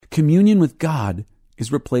Communion with God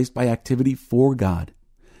is replaced by activity for God.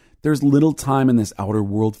 There's little time in this outer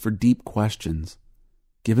world for deep questions.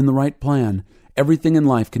 Given the right plan, everything in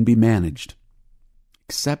life can be managed,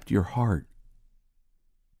 except your heart.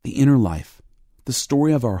 The inner life, the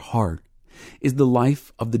story of our heart, is the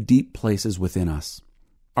life of the deep places within us,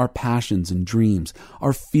 our passions and dreams,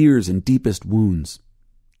 our fears and deepest wounds.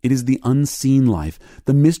 It is the unseen life,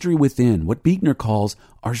 the mystery within, what Buechner calls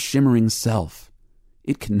our shimmering self.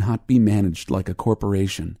 It cannot be managed like a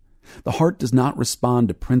corporation. The heart does not respond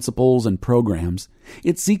to principles and programs.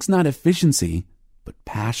 It seeks not efficiency, but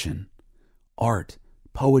passion, art,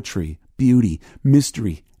 poetry, beauty,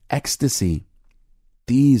 mystery, ecstasy.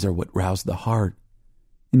 These are what rouse the heart.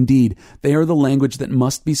 Indeed, they are the language that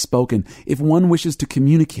must be spoken if one wishes to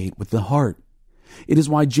communicate with the heart. It is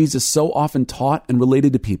why Jesus so often taught and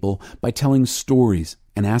related to people by telling stories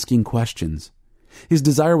and asking questions. His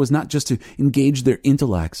desire was not just to engage their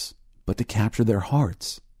intellects, but to capture their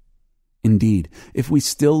hearts. Indeed, if we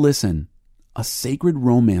still listen, a sacred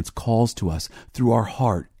romance calls to us through our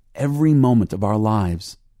heart every moment of our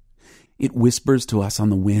lives. It whispers to us on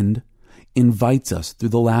the wind, invites us through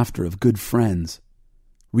the laughter of good friends,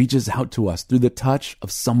 reaches out to us through the touch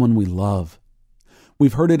of someone we love.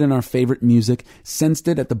 We've heard it in our favorite music, sensed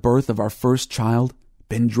it at the birth of our first child,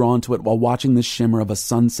 been drawn to it while watching the shimmer of a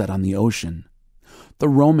sunset on the ocean. The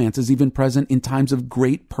romance is even present in times of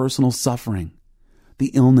great personal suffering, the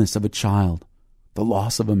illness of a child, the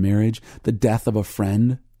loss of a marriage, the death of a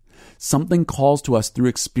friend. Something calls to us through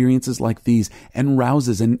experiences like these and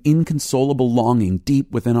rouses an inconsolable longing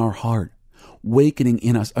deep within our heart, wakening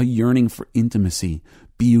in us a yearning for intimacy,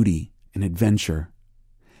 beauty, and adventure.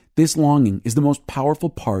 This longing is the most powerful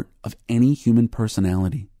part of any human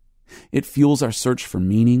personality. It fuels our search for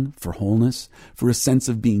meaning, for wholeness, for a sense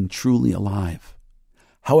of being truly alive.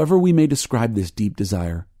 However we may describe this deep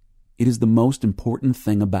desire, it is the most important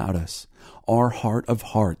thing about us, our heart of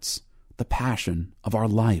hearts, the passion of our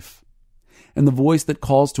life. And the voice that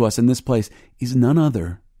calls to us in this place is none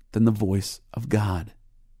other than the voice of God.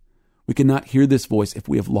 We cannot hear this voice if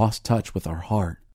we have lost touch with our heart.